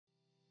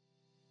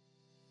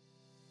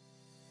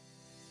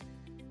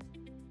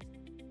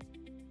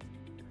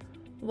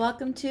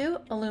Welcome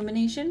to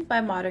Illumination by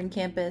Modern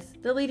Campus,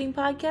 the leading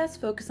podcast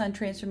focused on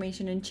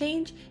transformation and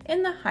change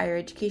in the higher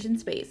education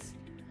space.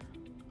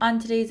 On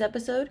today's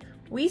episode,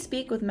 we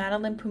speak with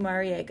Madeline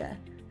Pumariega,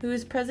 who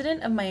is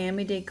president of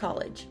Miami-Dade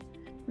College.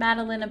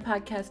 Madeline and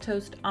podcast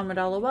host Amrit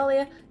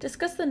Ahluwalia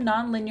discuss the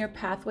nonlinear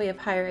pathway of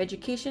higher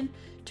education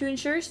to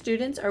ensure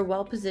students are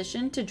well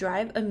positioned to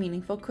drive a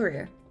meaningful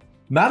career.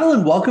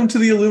 Madeline, welcome to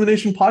the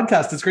Illumination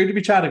podcast. It's great to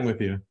be chatting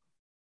with you.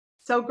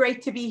 So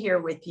great to be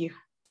here with you.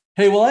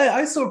 Hey, well,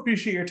 I so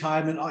appreciate your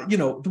time and,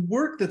 the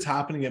work that's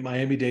happening at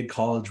Miami-Dade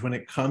College when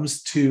it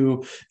comes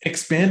to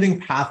expanding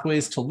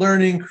pathways to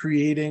learning,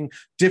 creating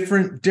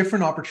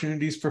different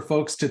opportunities for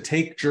folks to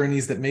take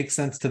journeys that make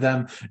sense to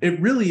them.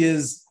 It really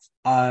is,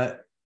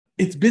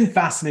 it's been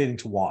fascinating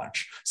to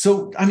watch.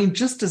 So,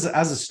 just as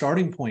a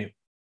starting point,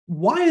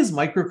 why is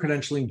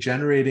micro-credentialing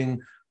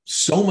generating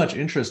so much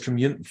interest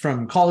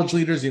from college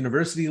leaders,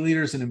 university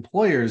leaders, and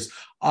employers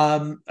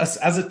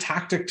as a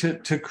tactic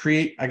to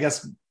create,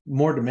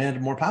 more demand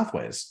and more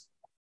pathways?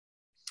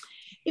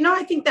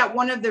 I think that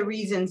one of the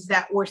reasons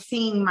that we're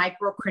seeing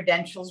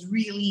micro-credentials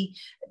really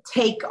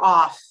take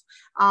off,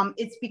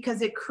 it's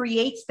because it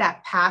creates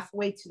that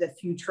pathway to the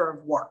future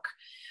of work.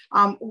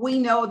 We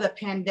know the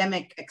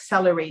pandemic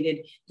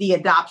accelerated the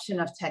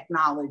adoption of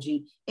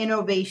technology,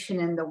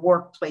 innovation in the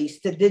workplace,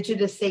 the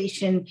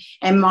digitization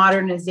and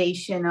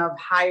modernization of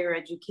higher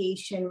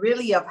education,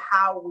 really of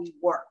how we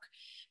work.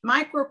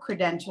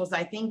 Micro-credentials,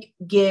 I think,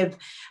 give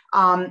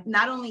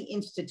not only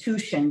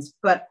institutions,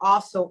 but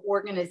also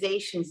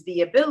organizations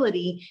the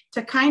ability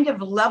to kind of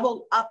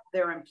level up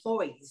their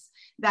employees,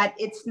 that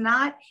it's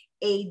not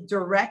a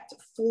direct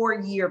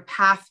 4-year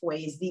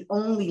pathway is the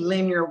only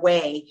linear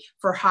way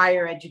for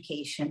higher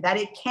education, that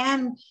it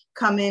can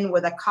come in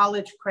with a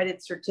college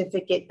credit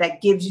certificate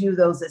that gives you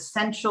those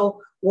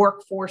essential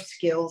workforce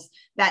skills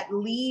that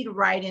lead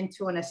right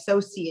into an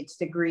associate's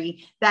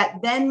degree that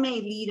then may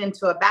lead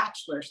into a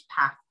bachelor's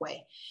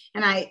pathway.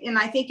 And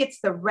I think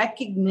it's the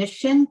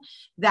recognition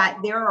that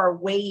there are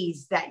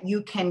ways that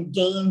you can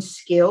gain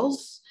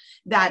skills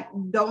that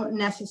don't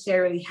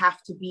necessarily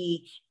have to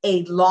be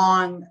a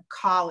long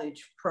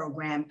college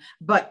program,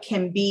 but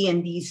can be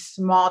in these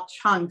small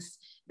chunks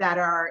that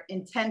are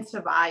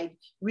intensified,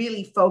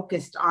 really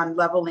focused on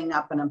leveling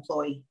up an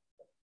employee.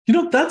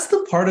 That's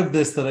the part of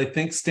this that I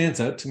think stands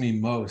out to me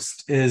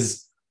most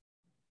is,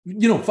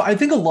 I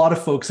think a lot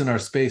of folks in our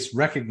space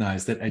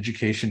recognize that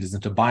education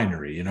isn't a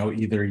binary,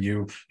 either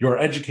you're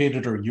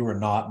educated or you are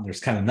not, and there's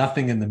kind of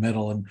nothing in the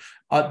middle.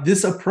 And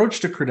this approach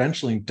to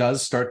credentialing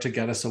does start to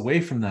get us away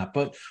from that.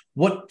 But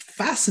what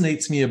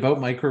fascinates me about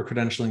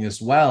micro-credentialing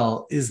as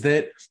well is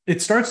that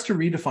it starts to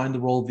redefine the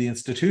role of the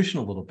institution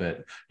a little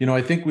bit.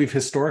 I think we've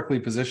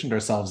historically positioned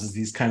ourselves as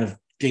these kind of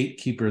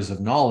gatekeepers of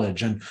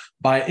knowledge. And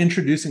by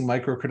introducing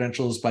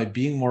micro-credentials, by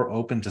being more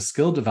open to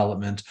skill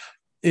development,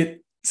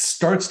 it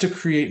starts to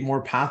create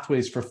more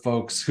pathways for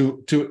folks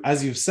who,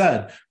 as you've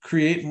said,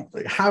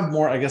 have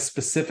more,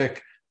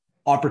 specific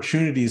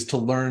opportunities to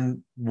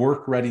learn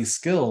work-ready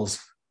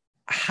skills.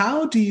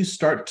 How do you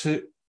start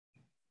to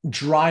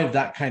drive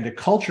that kind of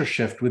culture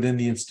shift within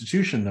the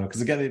institution, though?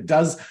 Because again, it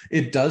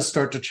does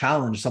start to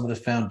challenge some of the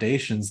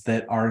foundations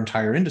that our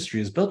entire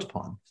industry is built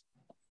upon.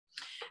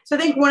 So I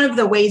think one of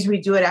the ways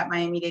we do it at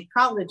Miami-Dade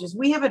College is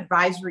we have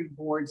advisory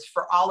boards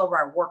for all of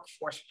our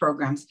workforce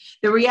programs.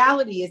 The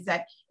reality is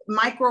that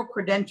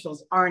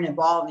micro-credentials aren't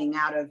evolving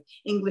out of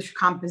English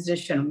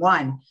Composition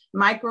 1.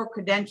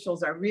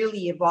 Micro-credentials are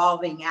really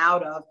evolving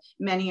out of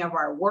many of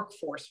our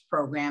workforce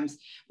programs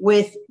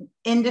with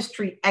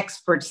industry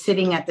experts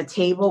sitting at the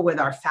table with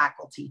our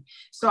faculty.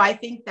 So I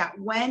think that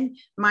when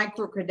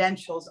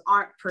micro-credentials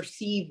aren't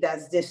perceived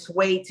as this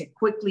way to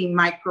quickly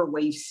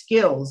microwave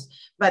skills,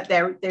 but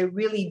they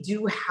really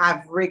do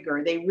have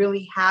rigor, they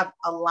really have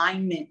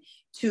alignment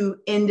to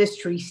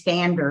industry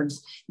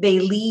standards, they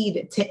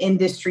lead to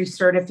industry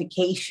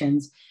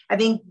certifications. I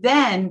think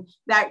then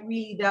that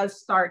really does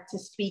start to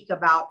speak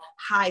about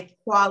high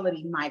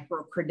quality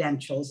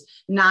micro-credentials,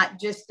 not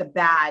just a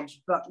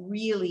badge, but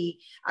really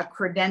a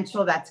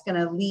credential that's going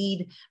to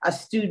lead a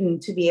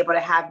student to be able to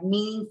have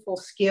meaningful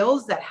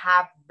skills that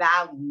have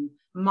value,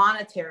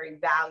 monetary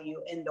value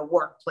in the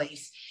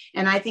workplace.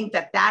 And I think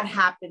that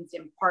happens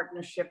in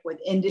partnership with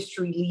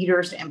industry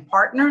leaders and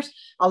partners,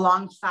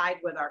 alongside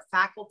with our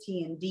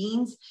faculty and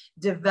deans,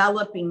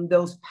 developing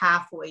those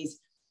pathways.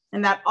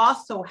 And that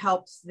also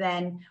helps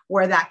then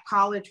where that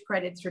college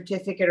credit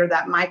certificate or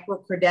that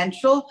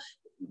micro-credential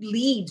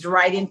leads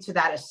right into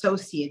that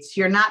associate's.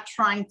 You're not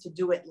trying to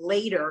do it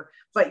later,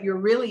 but you're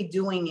really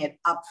doing it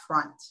up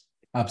front.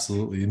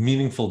 Absolutely.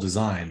 Meaningful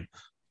design.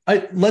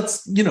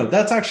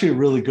 That's actually a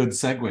really good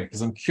segue,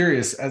 because I'm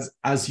curious,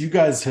 as you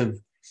guys have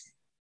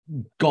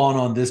gone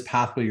on this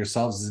pathway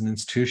yourselves as an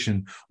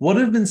institution, what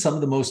have been some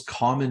of the most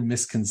common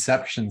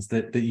misconceptions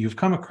that you've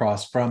come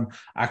across from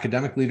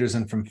academic leaders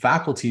and from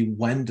faculty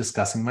when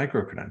discussing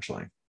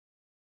micro-credentialing?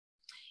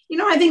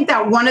 I think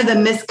that one of the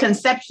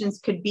misconceptions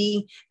could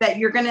be that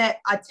you're going to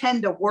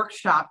attend a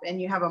workshop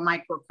and you have a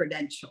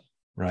micro-credential.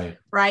 Right.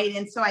 Right.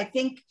 And so I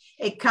think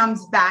it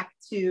comes back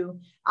to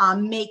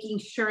making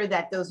sure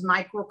that those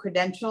micro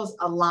credentials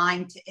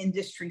align to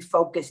industry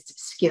focused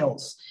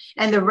skills,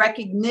 and the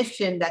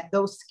recognition that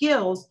those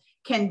skills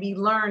can be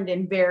learned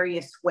in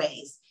various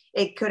ways.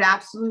 It could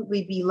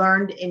absolutely be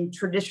learned in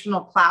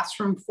traditional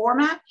classroom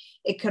format.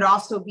 It could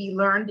also be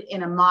learned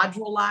in a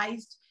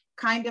modularized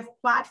kind of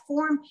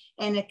platform,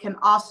 and it can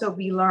also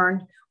be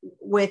learned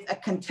with a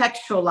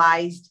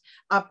contextualized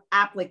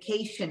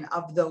application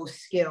of those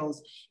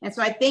skills. And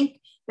so I think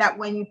that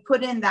when you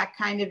put in that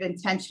kind of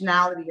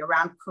intentionality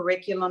around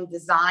curriculum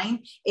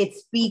design, it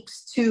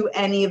speaks to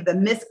any of the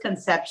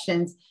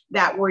misconceptions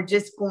that we're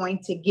just going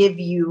to give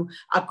you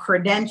a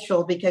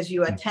credential because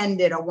you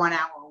attended a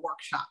 1-hour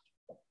workshop.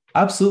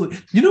 Absolutely.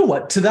 You know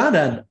what? To that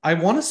end, I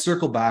want to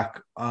circle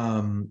back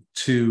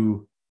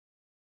to,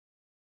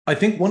 I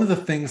think one of the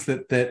things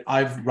that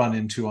I've run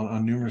into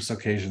on numerous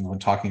occasions when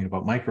talking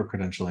about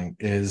micro-credentialing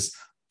is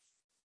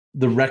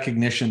the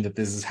recognition that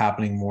this is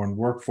happening more in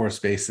workforce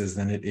spaces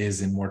than it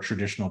is in more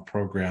traditional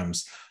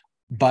programs.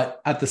 But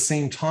at the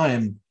same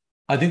time,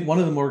 I think one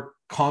of the more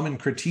common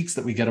critiques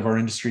that we get of our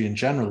industry in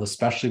general,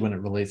 especially when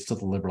it relates to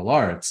the liberal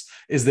arts,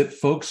 is that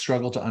folks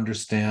struggle to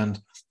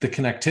understand the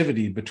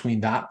connectivity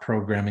between that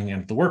programming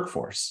and the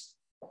workforce.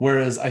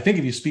 Whereas I think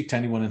if you speak to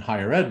anyone in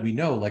higher ed, we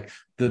know like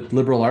the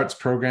liberal arts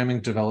programming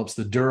develops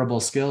the durable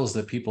skills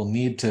that people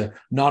need to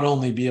not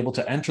only be able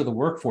to enter the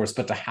workforce,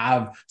 but to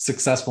have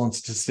successful and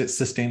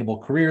sustainable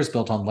careers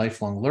built on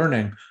lifelong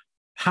learning.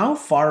 How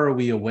far are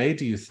we away,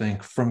 do you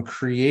think, from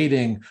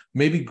creating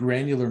maybe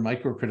granular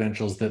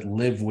micro-credentials that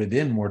live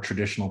within more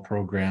traditional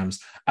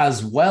programs,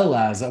 as well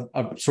as a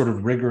sort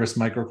of rigorous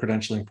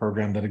micro-credentialing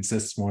program that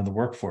exists more in the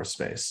workforce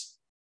space?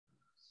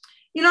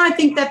 You know, I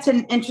think that's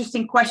an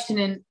interesting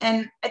question.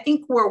 And I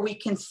think where we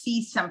can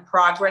see some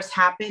progress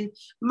happen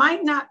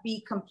might not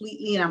be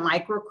completely in a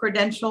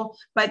micro-credential,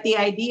 but the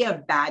idea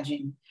of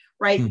badging,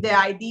 right? The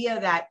idea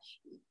that,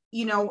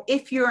 you know,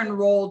 if you're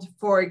enrolled,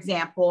 for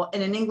example,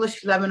 in an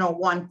English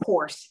 1101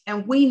 course,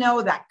 and we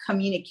know that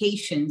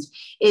communications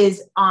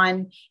is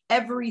on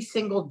every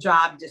single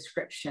job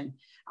description,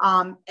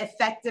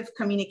 effective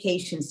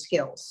communication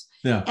skills.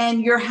 Yeah.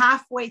 And you're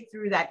halfway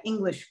through that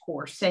English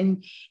course,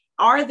 and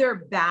are there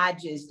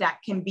badges that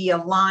can be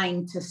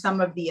aligned to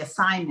some of the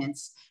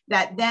assignments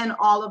that then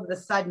all of a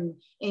sudden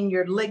in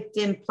your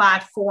LinkedIn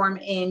platform,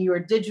 in your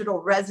digital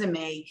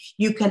resume,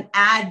 you can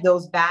add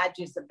those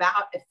badges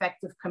about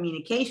effective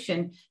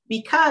communication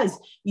because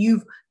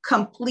you've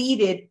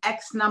completed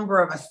X number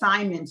of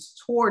assignments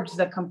towards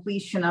the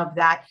completion of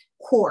that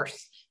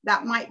course?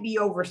 That might be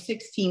over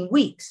 16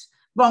 weeks.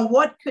 But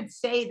what could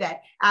say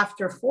that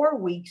after 4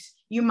 weeks,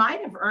 you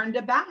might have earned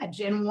a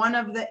badge in one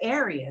of the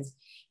areas?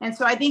 And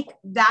so I think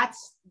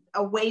that's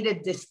a way to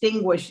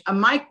distinguish. A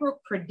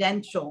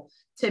micro-credential,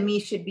 to me,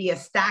 should be a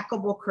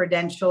stackable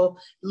credential,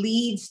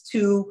 leads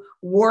to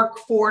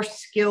workforce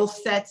skill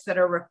sets that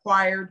are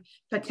required,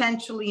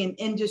 potentially an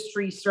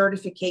industry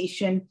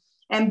certification.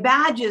 And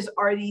badges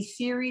are these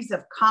series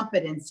of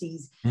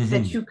competencies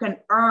that you can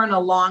earn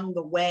along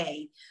the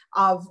way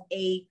of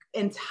an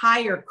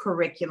entire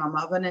curriculum,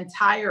 of an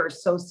entire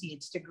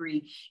associate's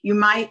degree. You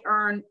might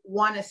earn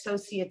one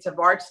associate's of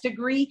arts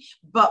degree,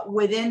 but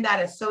within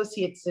that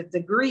associate's of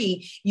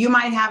degree, you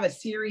might have a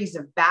series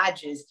of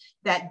badges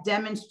that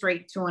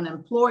demonstrate to an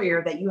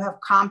employer that you have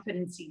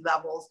competency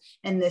levels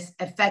in this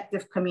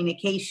effective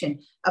communication,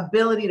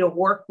 ability to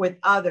work with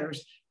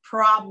others,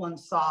 problem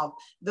solve,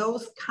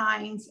 those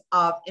kinds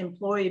of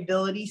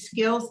employability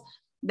skills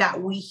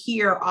that we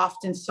hear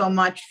often so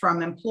much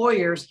from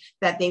employers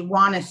that they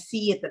want to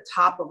see at the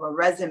top of a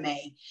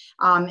resume,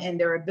 and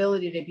their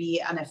ability to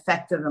be an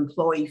effective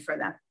employee for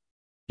them.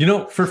 You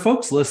know, for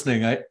folks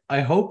listening,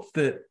 I hope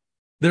that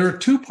there are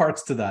two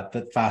parts to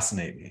that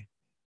fascinate me.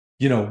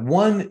 You know,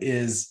 one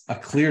is a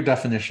clear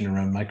definition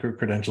around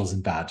micro-credentials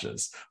and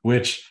badges,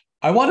 which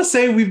I want to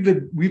say we've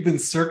been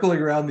circling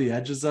around the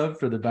edges of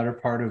for the better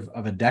part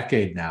of a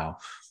decade now.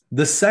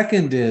 The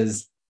second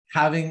is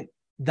having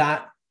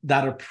that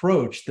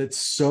approach that's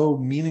so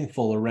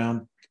meaningful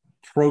around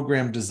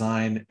program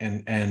design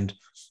and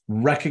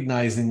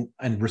recognizing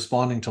and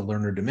responding to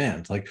learner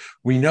demand. Like,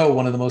 we know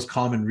one of the most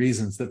common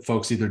reasons that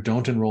folks either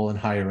don't enroll in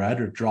higher ed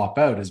or drop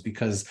out is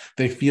because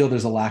they feel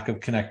there's a lack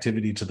of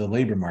connectivity to the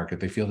labor market.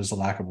 They feel there's a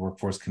lack of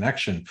workforce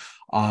connection.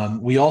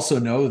 We also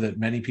know that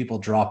many people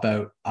drop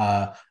out,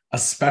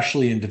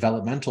 especially in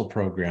developmental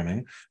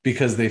programming,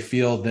 because they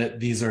feel that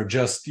these are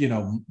just, you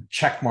know,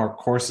 checkmark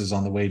courses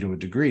on the way to a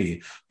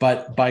degree.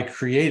 But by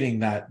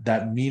creating that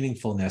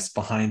meaningfulness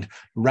behind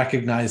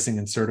recognizing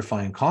and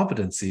certifying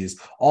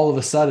competencies, all of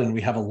a sudden we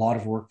have a lot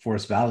of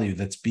workforce value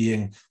that's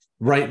being,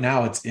 right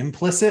now it's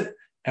implicit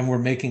and we're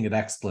making it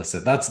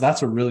explicit.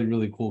 That's a really,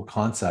 really cool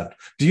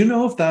concept. Do you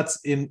know if that's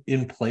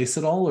in place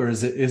at all, or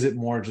is it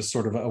more just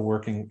sort of a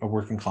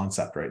working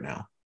concept right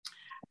now?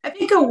 I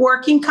think a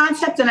working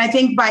concept, and I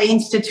think by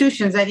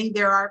institutions, I think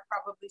there are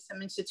probably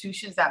some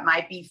institutions that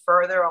might be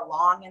further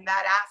along in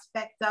that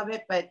aspect of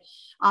it. But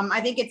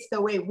I think it's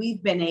the way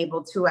we've been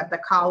able to at the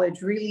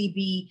college really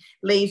be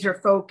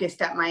laser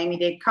focused at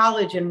Miami-Dade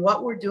College and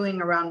what we're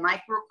doing around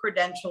micro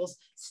credentials,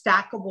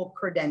 stackable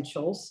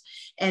credentials,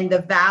 and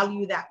the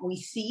value that we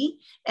see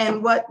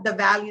and what the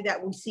value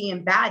that we see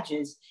in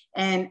badges,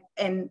 and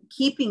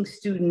keeping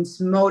students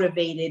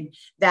motivated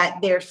that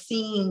they're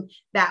seeing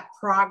that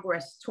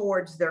progress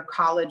towards their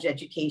college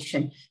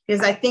education.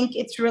 Because I think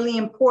it's really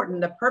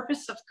important. The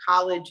purpose of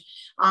college,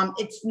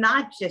 it's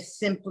not just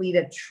simply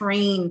to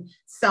train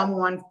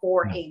someone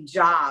for a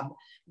job,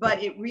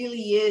 but it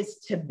really is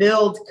to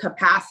build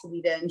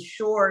capacity to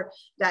ensure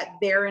that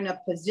they're in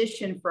a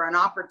position for an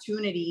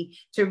opportunity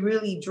to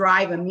really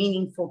drive a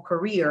meaningful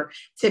career,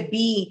 to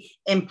be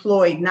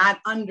employed, not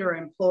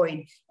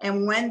underemployed.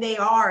 And when they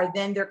are,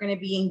 then they're going to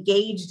be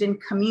engaged in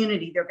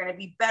community. They're going to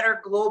be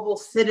better global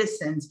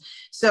citizens.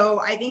 So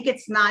I think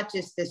it's not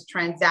just this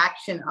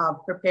transaction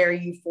of prepare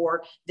you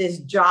for this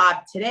job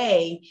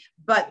today,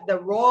 but the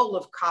role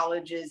of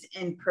colleges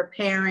in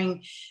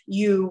preparing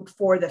you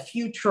for the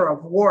future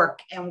of work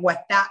and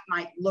what that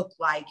might look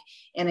like.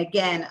 And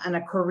again, on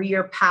a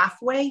career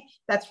pathway,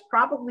 that's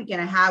probably going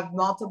to have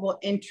multiple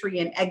entry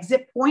and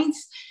exit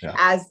points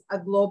as a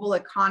global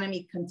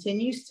economy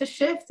continues to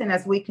shift. And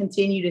as we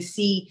continue to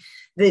see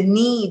the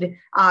need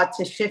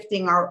to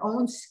shifting our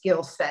own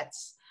skill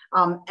sets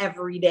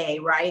every day,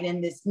 right?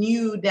 And this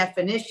new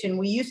definition,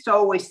 we used to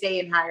always say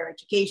in higher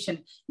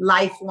education,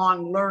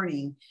 lifelong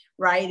learning,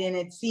 right? And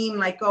it seemed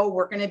like, oh,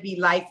 we're going to be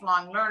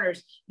lifelong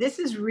learners. This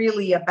is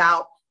really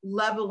about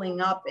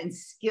leveling up and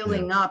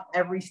skilling up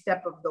every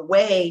step of the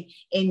way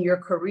in your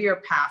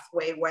career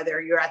pathway, whether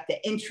you're at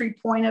the entry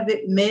point of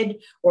it, mid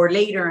or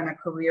later in a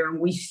career. And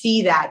we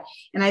see that.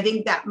 And I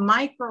think that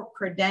micro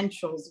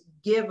credentials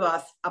give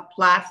us a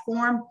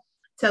platform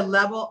to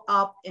level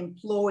up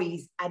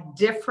employees at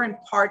different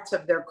parts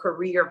of their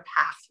career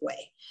pathway.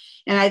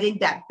 And I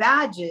think that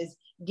badges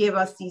give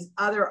us these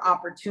other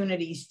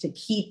opportunities to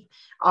keep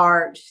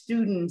our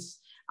students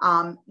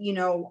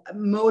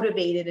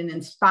motivated and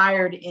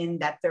inspired in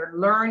that they're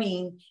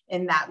learning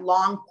in that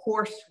long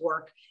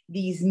coursework,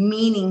 these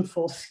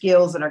meaningful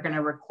skills that are going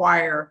to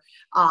require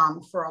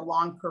for a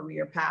long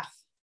career path.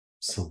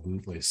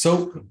 Absolutely.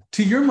 So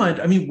to your mind,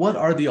 I mean, what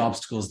are the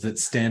obstacles that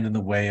stand in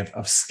the way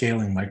of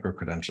scaling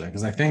micro-credentialing?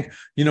 Because I think,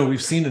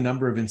 we've seen a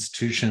number of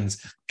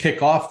institutions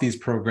kick off these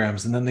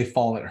programs and then they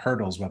fall at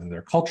hurdles, whether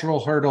they're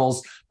cultural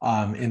hurdles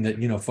in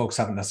that, folks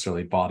haven't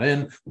necessarily bought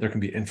in. There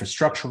can be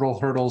infrastructural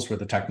hurdles where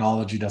the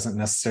technology doesn't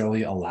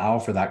necessarily allow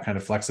for that kind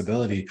of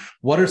flexibility.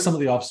 What are some of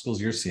the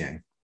obstacles you're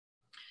seeing?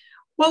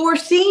 Well, we're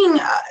seeing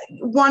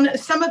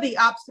some of the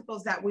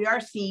obstacles that we are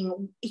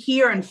seeing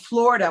here in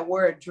Florida,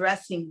 we're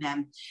addressing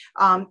them.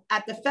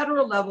 At the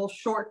federal level,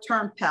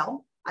 short-term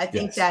Pell. I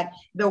think that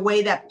the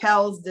way that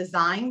Pell is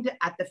designed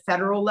at the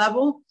federal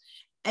level,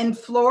 in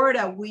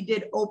Florida, we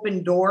did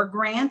open door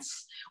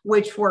grants,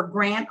 which were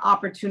grant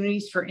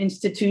opportunities for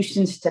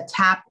institutions to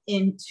tap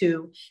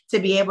into to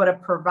be able to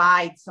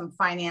provide some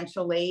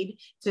financial aid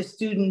to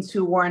students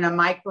who were in a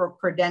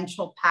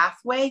micro-credential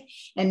pathway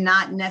and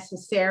not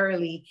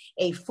necessarily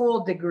a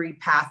full degree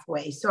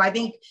pathway. So I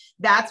think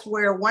that's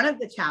where one of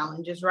the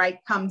challenges,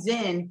 comes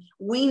in.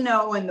 We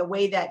know in the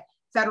way that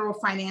federal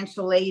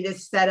financial aid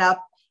is set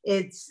up,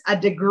 it's a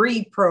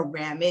degree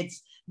program.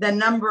 It's the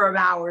number of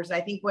hours.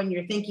 I think when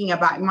you're thinking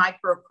about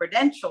micro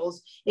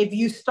credentials, if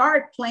you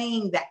start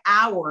playing the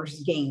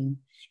hours game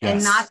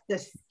and not the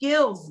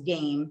skills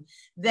game,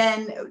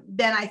 then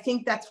I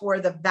think that's where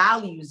the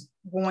value is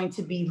going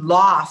to be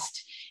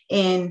lost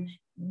in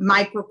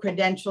micro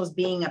credentials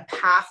being a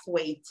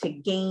pathway to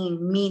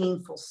gain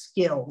meaningful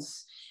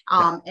skills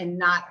and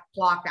not a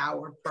clock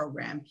hour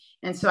program.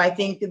 And so I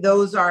think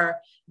those are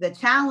the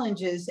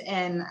challenges,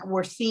 and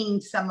we're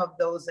seeing some of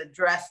those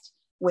addressed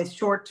with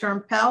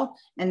short-term Pell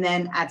and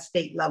then at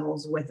state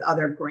levels with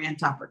other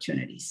grant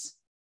opportunities.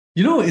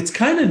 It's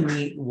kind of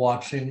neat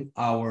watching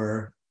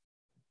our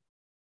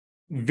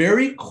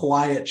very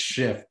quiet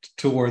shift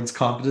towards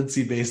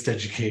competency-based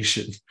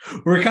education.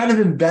 We're kind of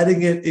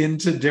embedding it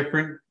into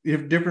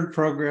different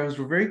programs.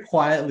 We're very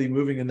quietly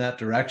moving in that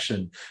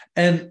direction.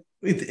 And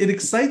it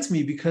excites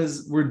me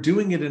because we're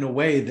doing it in a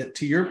way that,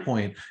 to your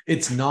point,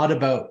 it's not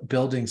about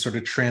building sort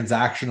of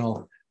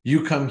transactional,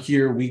 you come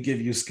here, we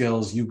give you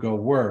skills, you go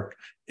work.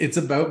 It's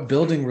about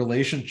building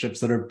relationships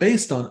that are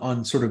based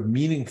on sort of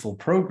meaningful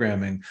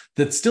programming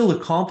that still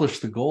accomplish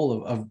the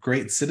goal of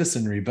great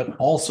citizenry, but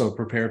also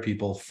prepare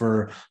people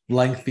for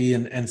lengthy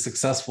and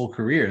successful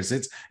careers.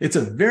 It's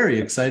a very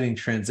exciting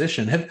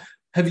transition.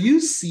 Have you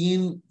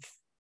seen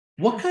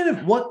what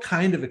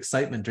kind of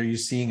excitement are you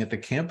seeing at the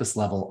campus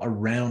level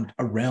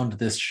around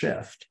this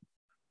shift?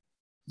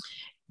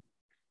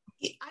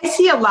 I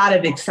see a lot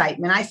of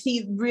excitement. I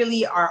see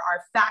really our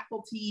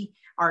faculty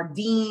our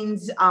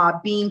deans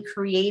being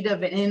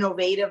creative and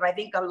innovative. I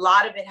think a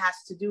lot of it has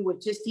to do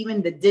with just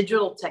even the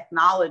digital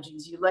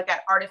technologies. You look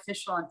at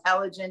artificial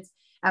intelligence.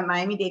 At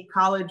Miami-Dade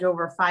College,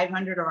 over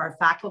 500 of our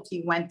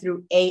faculty went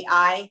through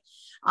AI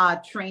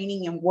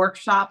training and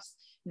workshops.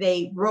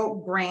 They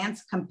wrote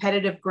grants,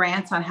 competitive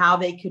grants, on how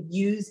they could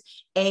use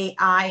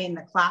AI in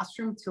the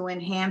classroom to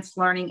enhance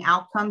learning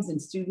outcomes and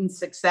student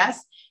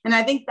success. And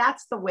I think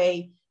that's the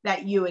way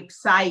that you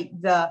excite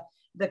the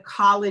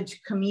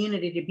college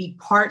community to be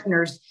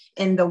partners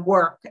in the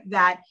work,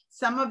 that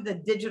some of the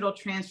digital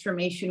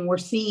transformation we're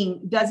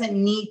seeing doesn't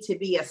need to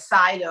be a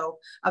silo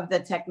of the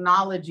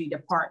technology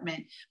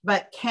department,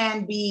 but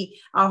can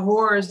be a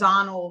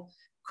horizontal,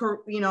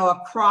 a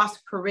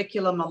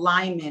cross-curriculum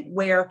alignment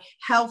where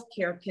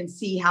healthcare can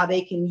see how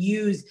they can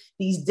use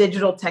these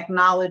digital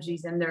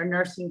technologies in their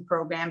nursing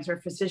programs or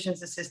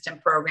physician's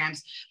assistant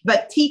programs,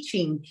 but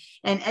teaching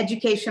and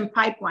education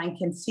pipeline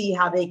can see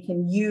how they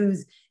can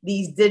use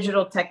these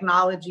digital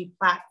technology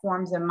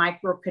platforms and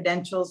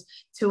micro-credentials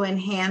to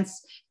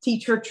enhance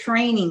teacher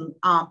training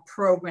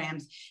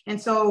programs.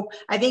 And so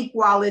I think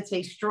while it's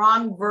a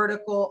strong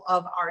vertical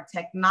of our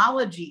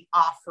technology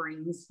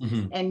offerings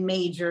and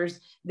majors,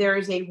 there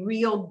is a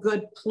real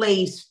good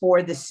place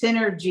for the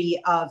synergy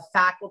of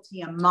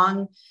faculty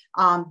among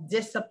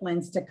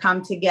disciplines to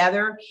come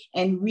together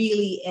and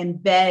really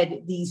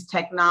embed these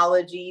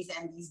technologies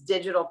and these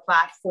digital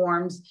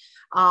platforms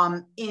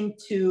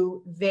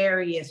into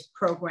various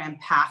program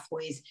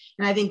pathways.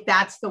 And I think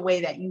that's the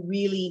way that you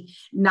really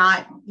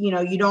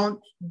you don't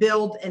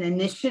build an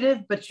initiative,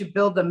 but you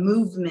build a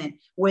movement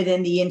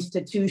within the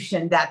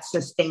institution that's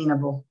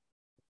sustainable.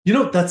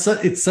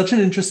 It's such an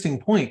interesting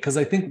point, because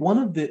I think one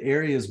of the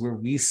areas where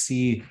we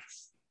see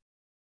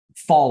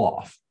fall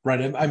off,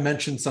 right? I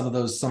mentioned some of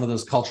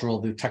those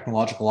cultural, the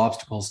technological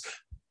obstacles.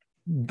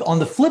 On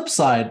the flip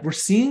side, we're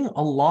seeing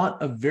a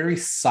lot of very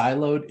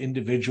siloed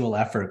individual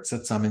efforts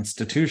at some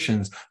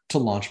institutions to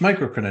launch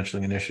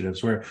micro-credentialing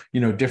initiatives where,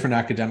 different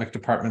academic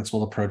departments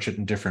will approach it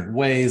in different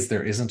ways.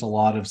 There isn't a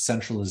lot of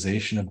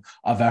centralization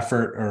of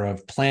effort or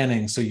of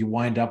planning. So you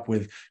wind up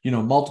with,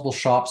 multiple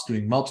shops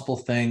doing multiple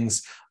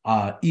things.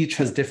 Each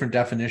has different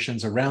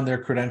definitions around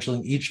their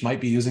credentialing. Each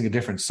might be using a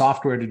different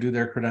software to do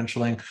their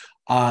credentialing.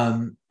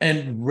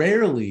 And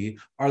rarely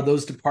are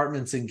those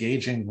departments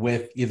engaging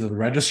with either the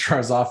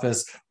registrar's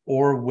office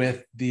or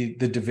with the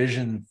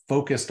division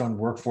focused on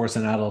workforce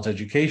and adult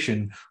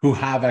education who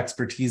have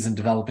expertise in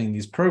developing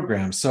these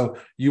programs. So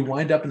you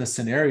wind up in a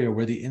scenario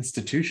where the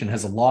institution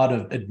has a lot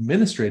of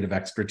administrative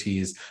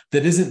expertise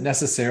that isn't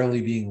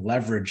necessarily being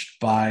leveraged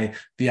by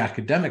the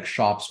academic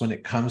shops when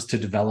it comes to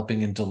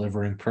developing and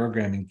delivering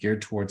programming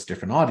geared towards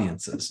different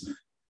audiences.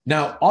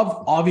 Now,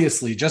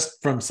 obviously,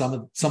 just from some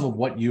of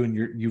what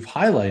you've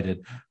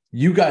highlighted,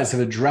 you guys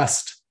have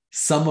addressed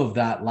some of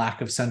that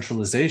lack of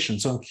centralization.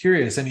 So I'm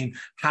curious,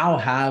 how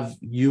have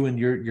you and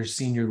your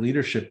senior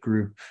leadership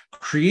group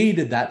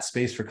created that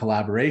space for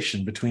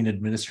collaboration between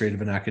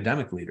administrative and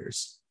academic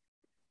leaders?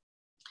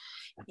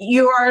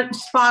 You are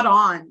spot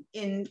on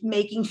in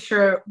making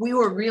sure we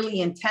were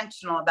really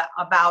intentional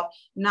about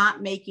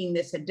not making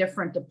this a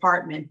different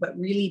department, but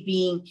really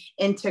being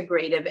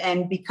integrative.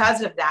 And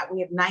because of that, we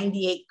have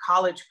 98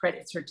 college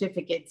credit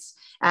certificates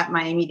at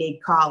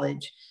Miami-Dade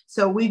College.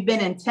 So we've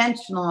been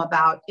intentional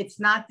about, it's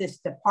not this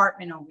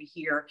department over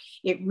here.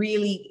 It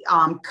really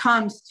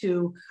comes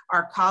to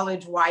our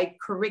college-wide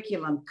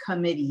curriculum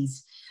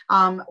committees.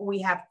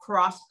 We have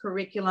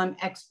cross-curriculum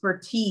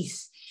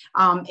expertise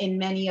in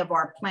many of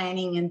our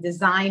planning and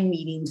design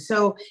meetings.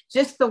 So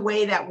just the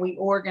way that we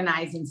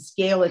organize and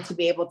scale it to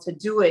be able to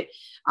do it,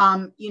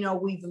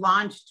 we've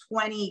launched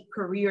 20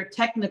 career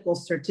technical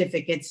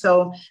certificates.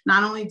 So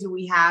not only do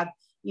we have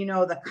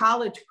the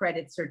college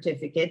credit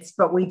certificates,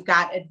 but we've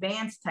got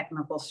advanced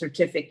technical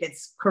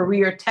certificates,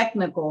 career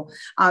technical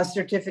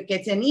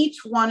certificates, and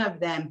each one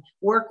of them,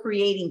 we're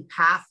creating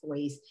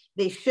pathways.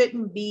 They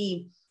shouldn't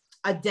be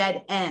a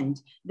dead end.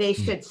 They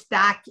should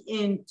stack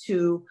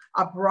into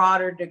a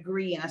broader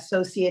degree, an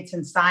associate's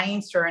in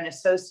science or an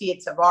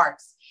associate's of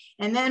arts.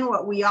 And then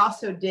what we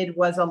also did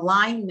was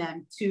align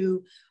them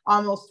to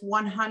almost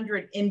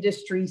 100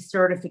 industry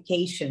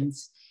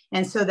certifications.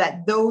 And so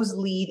that those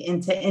lead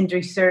into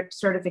industry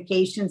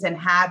certifications and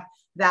have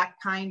that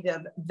kind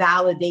of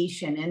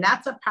validation. And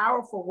that's a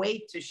powerful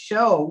way to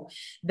show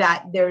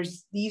that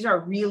these are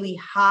really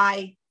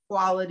high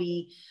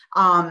quality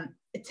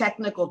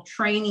technical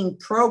training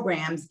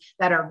programs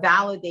that are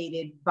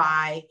validated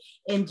by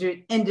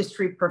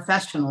industry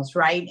professionals,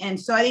 right? And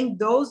so I think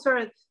those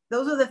are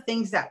the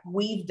things that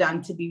we've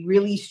done to be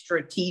really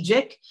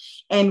strategic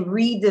and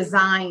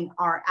redesign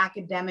our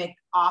academic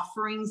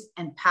offerings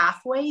and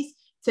pathways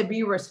to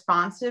be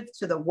responsive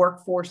to the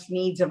workforce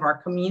needs of our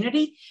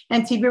community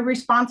and to be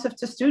responsive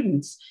to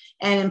students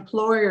and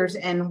employers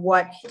and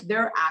what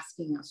they're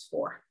asking us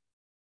for.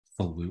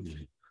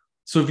 Absolutely.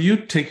 So if you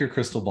take your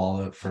crystal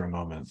ball out for a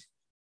moment,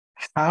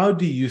 how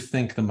do you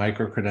think the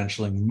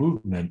micro-credentialing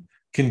movement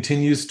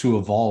continues to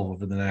evolve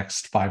over the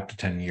next 5 to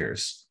 10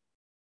 years?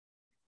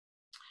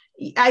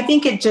 I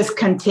think it just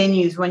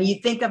continues. When you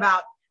think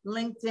about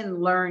LinkedIn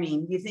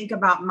Learning, you think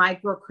about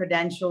micro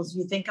credentials,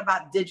 you think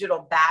about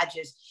digital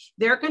badges,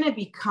 they're going to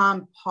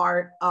become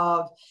part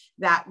of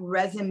that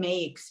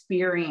resume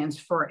experience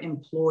for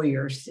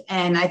employers.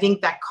 And I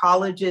think that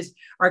colleges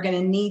are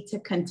going to need to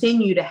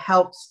continue to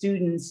help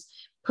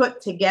students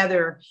put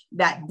together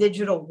that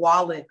digital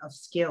wallet of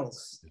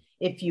skills,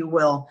 if you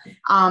will,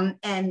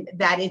 and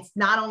that it's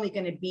not only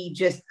going to be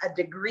just a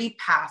degree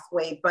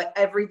pathway, but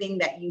everything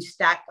that you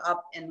stack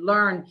up and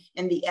learn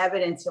and the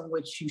evidence in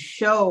which you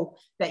show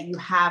that you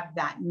have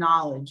that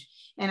knowledge.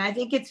 And I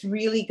think it's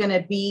really going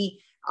to be,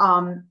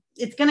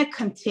 it's going to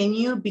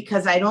continue,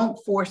 because I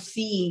don't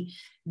foresee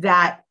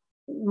that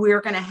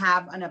we're going to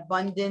have an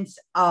abundance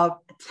of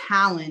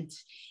talent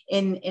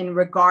in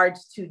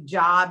regards to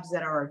jobs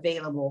that are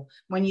available.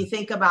 When you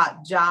think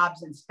about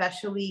jobs, and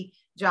especially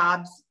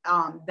jobs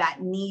that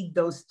need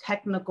those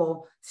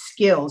technical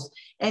skills.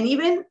 And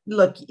even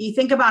look, you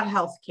think about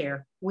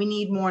healthcare, we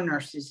need more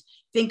nurses.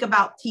 Think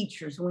about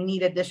teachers, we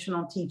need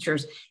additional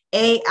teachers.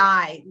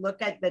 AI,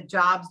 look at the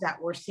jobs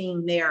that we're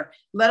seeing there,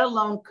 let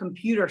alone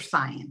computer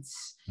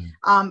science.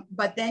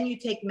 But then you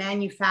take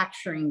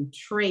manufacturing,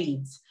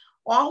 trades,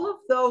 all of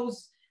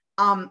those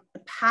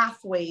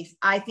pathways,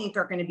 I think,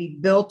 are going to be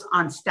built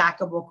on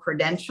stackable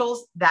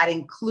credentials that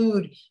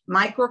include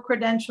micro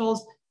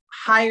credentials,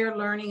 higher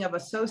learning of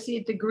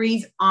associate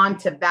degrees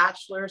onto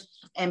bachelor's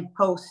and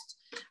post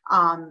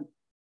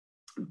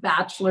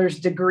bachelor's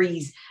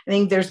degrees. I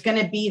think there's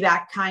going to be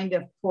that kind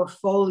of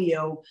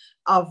portfolio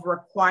of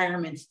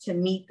requirements to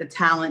meet the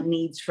talent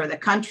needs for the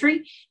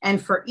country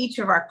and for each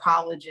of our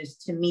colleges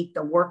to meet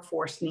the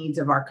workforce needs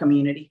of our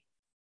community.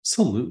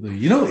 Absolutely.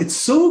 You know, it's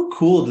so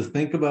cool to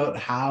think about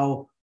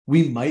how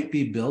we might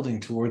be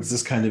building towards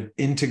this kind of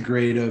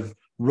integrative,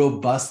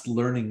 robust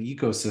learning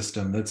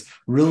ecosystem that's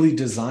really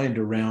designed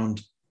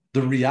around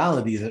the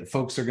reality that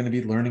folks are going to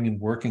be learning and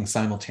working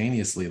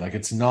simultaneously. Like,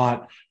 it's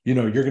not, you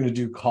know, you're going to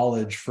do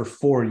college for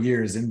 4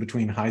 years in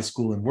between high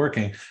school and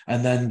working,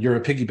 and then you're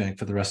a piggy bank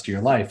for the rest of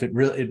your life. It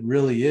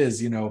really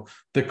is, you know,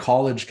 the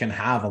college can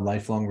have a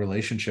lifelong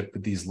relationship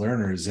with these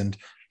learners. And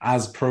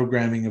as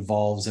programming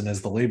evolves and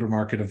as the labor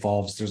market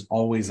evolves, there's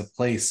always a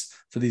place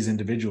for these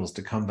individuals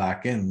to come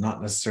back in,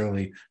 not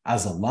necessarily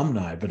as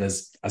alumni, but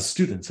as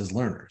students, as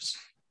learners.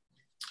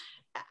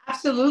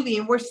 Absolutely.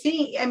 And we're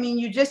seeing, I mean,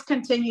 you just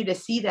continue to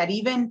see that.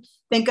 Even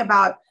think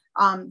about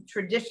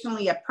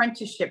traditionally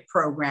apprenticeship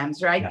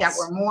programs, right? Yes. That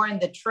were more in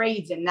the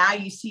trades. And now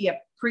you see a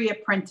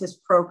pre-apprentice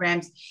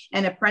programs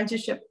and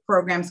apprenticeship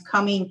programs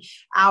coming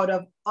out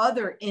of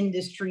other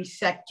industry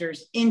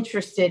sectors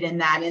interested in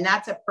that. And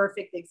that's a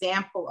perfect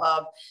example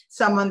of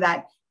someone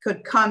that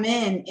could come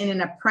in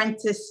an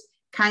apprentice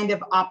kind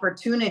of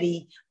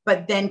opportunity,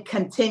 but then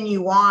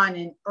continue on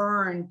and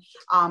earn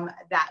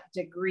that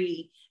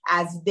degree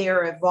as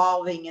they're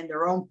evolving in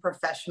their own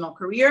professional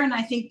career. And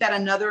I think that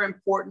another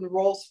important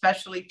role,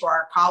 especially for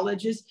our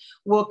colleges,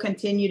 will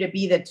continue to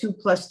be the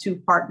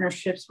 2+2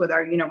 partnerships with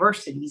our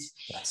universities.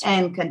 That's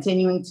and right.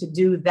 Continuing to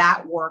do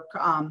that work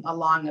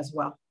along as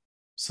well.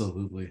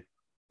 Absolutely.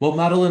 Well,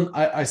 Madeline,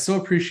 I so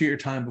appreciate your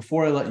time.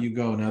 Before I let you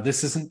go, now,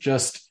 this isn't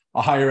just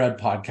a higher ed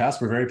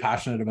podcast. We're very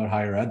passionate about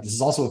higher ed. This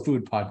is also a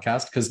food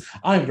podcast because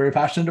I'm very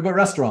passionate about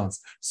restaurants.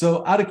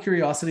 So out of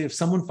curiosity, if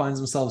someone finds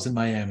themselves in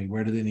Miami,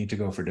 where do they need to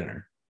go for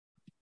dinner?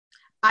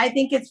 I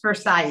think it's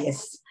Versailles.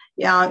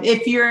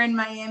 If you're in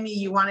Miami,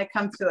 you want to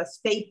come to a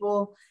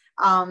staple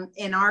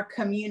in our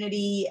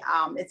community.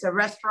 It's a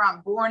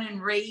restaurant born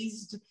and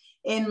raised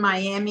in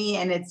Miami,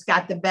 and it's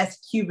got the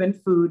best Cuban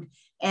food,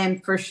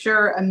 and for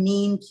sure a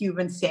mean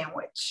Cuban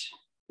sandwich.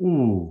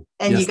 Ooh,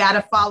 and yes. You got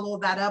to follow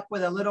that up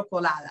with a little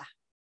colada.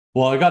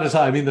 Well, I got to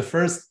tell you, I mean,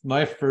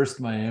 my first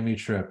Miami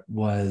trip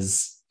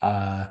was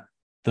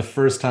the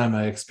first time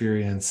I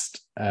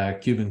experienced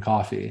Cuban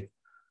coffee,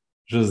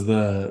 which was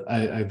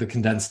the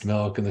condensed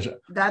milk and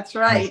That's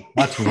right.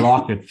 That's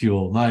rocket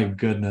fuel. My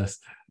goodness,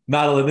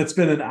 Madeline, it's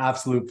been an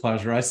absolute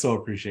pleasure. I so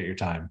appreciate your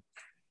time.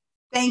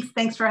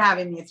 Thanks for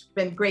having me. It's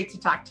been great to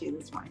talk to you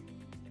this morning.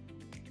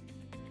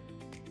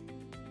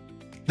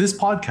 This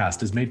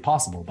podcast is made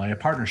possible by a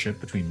partnership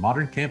between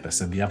Modern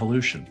Campus and The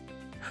Evolution.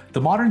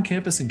 The Modern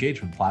Campus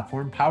Engagement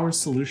Platform powers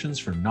solutions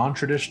for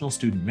non-traditional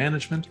student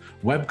management,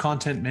 web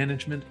content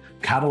management,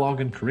 catalog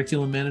and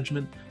curriculum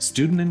management,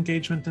 student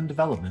engagement and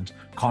development,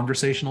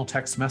 conversational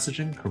text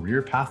messaging,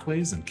 career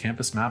pathways, and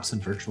campus maps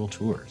and virtual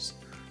tours.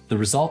 The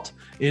result,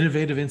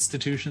 innovative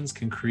institutions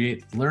can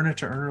create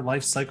learner-to-earner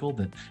life cycle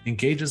that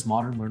engages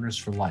modern learners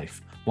for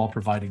life, while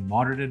providing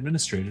modern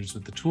administrators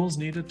with the tools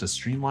needed to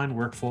streamline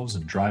workflows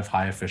and drive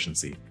high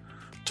efficiency.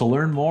 To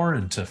learn more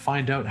and to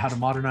find out how to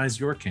modernize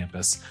your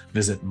campus,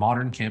 visit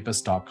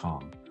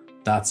moderncampus.com.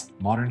 That's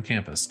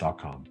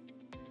moderncampus.com.